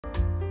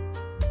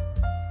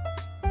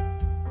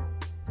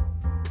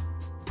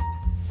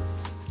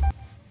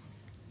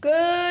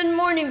Good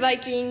morning,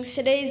 Vikings.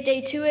 Today is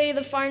day 2A of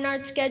the Fine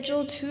Arts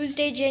schedule,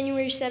 Tuesday,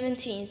 January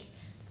 17th.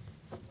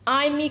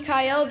 I'm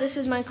Mikhail, this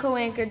is my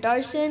co-anchor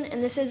Darson,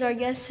 and this is our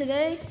guest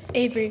today,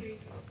 Avery.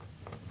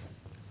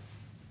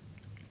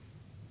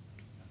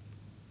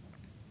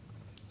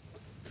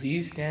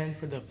 Please stand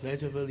for the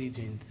Pledge of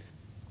Allegiance.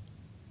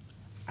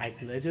 I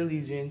pledge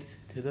allegiance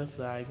to the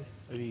flag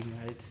of the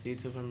United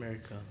States of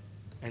America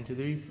and to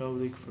the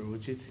republic for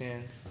which it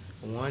stands,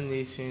 one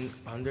nation,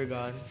 under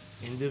God,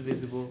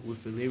 indivisible,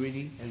 with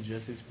liberty and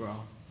justice for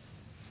all.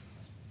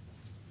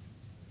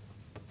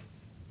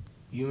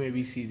 You may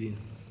be seated.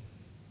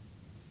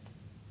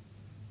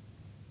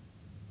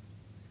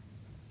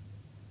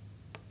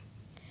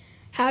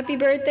 Happy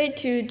birthday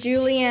to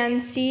Julianne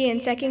C.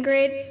 in 2nd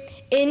grade,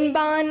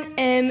 Inban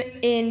M.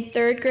 in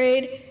 3rd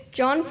grade,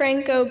 John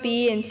Franco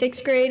B. in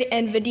 6th grade,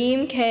 and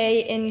Vadim K.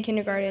 in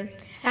kindergarten.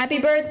 Happy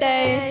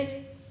birthday!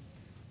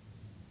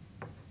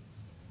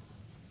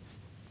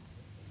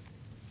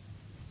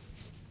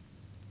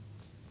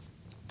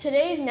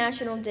 Today's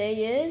National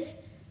Day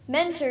is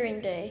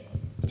Mentoring Day.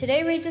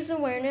 Today raises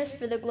awareness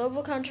for the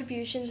global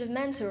contributions of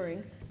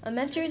mentoring. A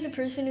mentor is a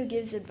person who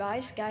gives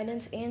advice,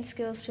 guidance, and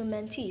skills to a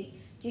mentee.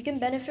 You can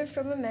benefit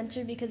from a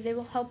mentor because they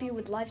will help you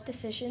with life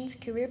decisions,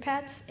 career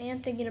paths,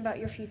 and thinking about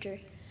your future.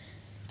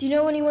 Do you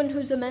know anyone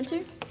who's a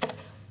mentor?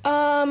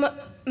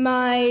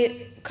 My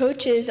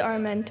coaches are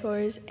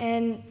mentors,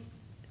 and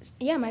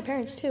yeah, my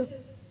parents too.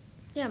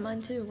 Yeah,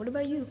 mine too. What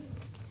about you?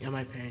 Yeah,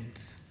 my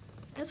parents.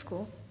 That's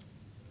cool.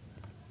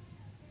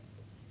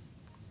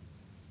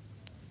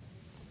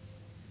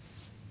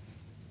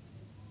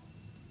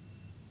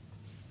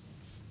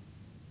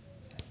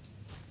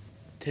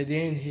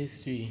 Today in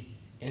history,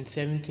 in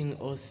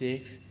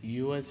 1706,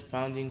 U.S.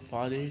 founding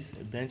fathers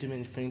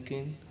Benjamin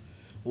Franklin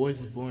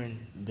was born.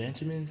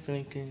 Benjamin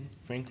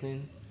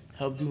Franklin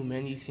helped do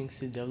many things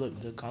to develop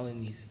the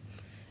colonies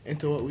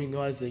into what we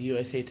know as the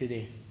USA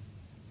today.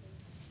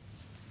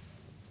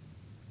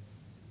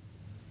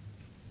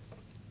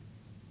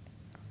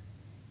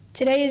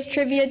 Today is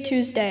Trivia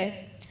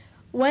Tuesday.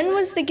 When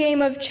was the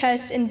game of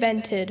chess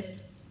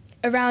invented?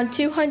 Around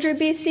 200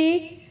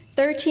 BC,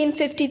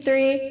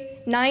 1353,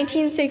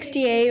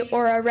 1968,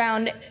 or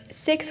around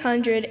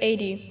 600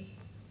 AD?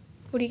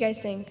 What do you guys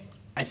think?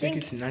 I think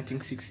it's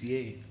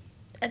 1968.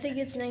 I think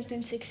it's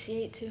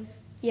 1968 too.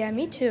 Yeah,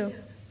 me too.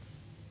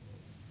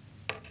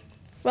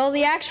 Well,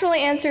 the actual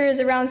answer is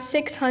around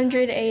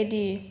 600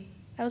 AD.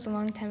 That was a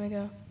long time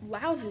ago.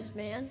 Wowzers,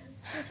 man.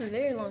 That's a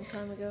very long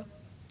time ago.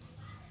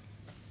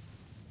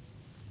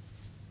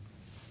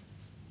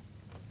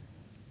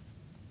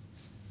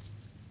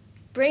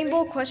 Brain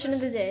Bowl question of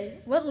the day.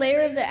 What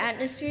layer of the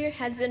atmosphere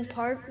has been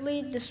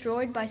partly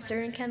destroyed by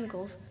certain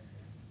chemicals?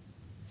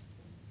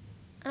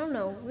 I don't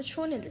know. Which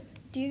one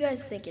do you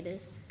guys think it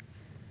is?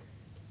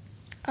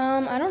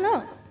 I don't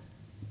know.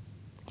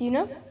 Do you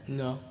know?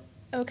 No.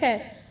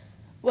 Okay.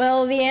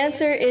 Well, the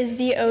answer is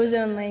the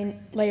ozone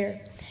layer.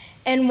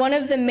 And one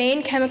of the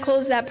main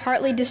chemicals that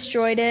partly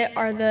destroyed it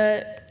are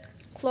the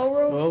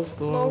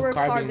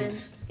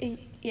chlorofluorocarbons.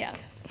 Yeah.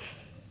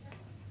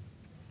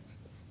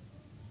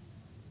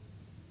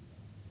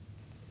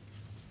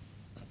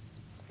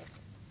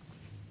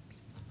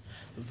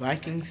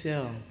 Viking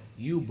Cell,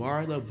 you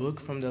borrowed a book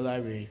from the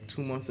library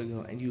 2 months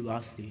ago and you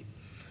lost it.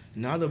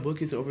 Now the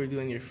book is overdue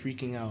and you're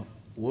freaking out.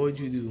 What would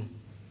you do?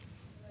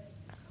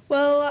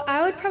 Well,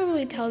 I would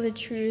probably tell the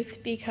truth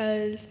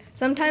because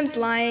sometimes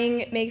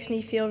lying makes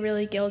me feel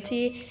really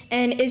guilty,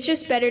 and it's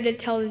just better to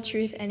tell the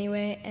truth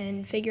anyway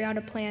and figure out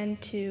a plan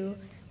to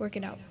work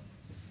it out.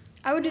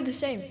 I would do the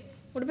same.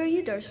 What about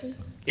you, Darcy?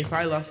 If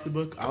I lost the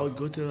book, I would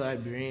go to the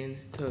librarian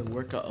to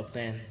work out a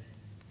plan.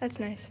 That's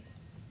nice.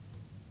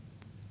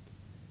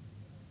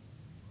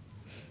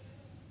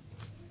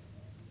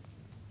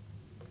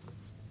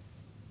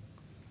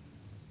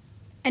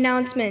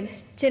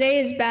 Announcements. Today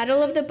is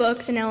Battle of the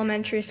Books in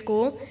elementary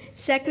school,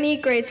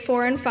 SECME grades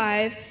 4 and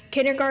 5,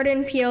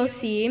 kindergarten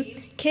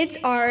PLC, Kids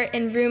Art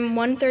in room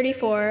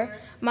 134,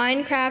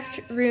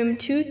 Minecraft room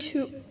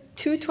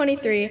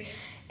 223,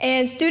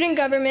 and Student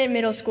Government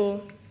middle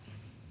school.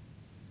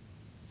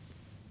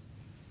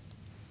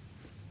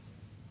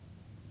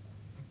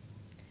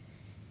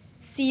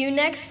 See you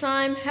next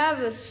time. Have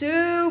a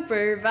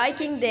super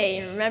Viking day,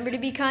 and remember to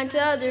be kind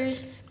to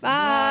others.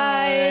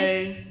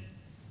 Bye. Bye.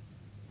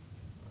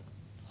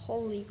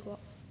 Holy God.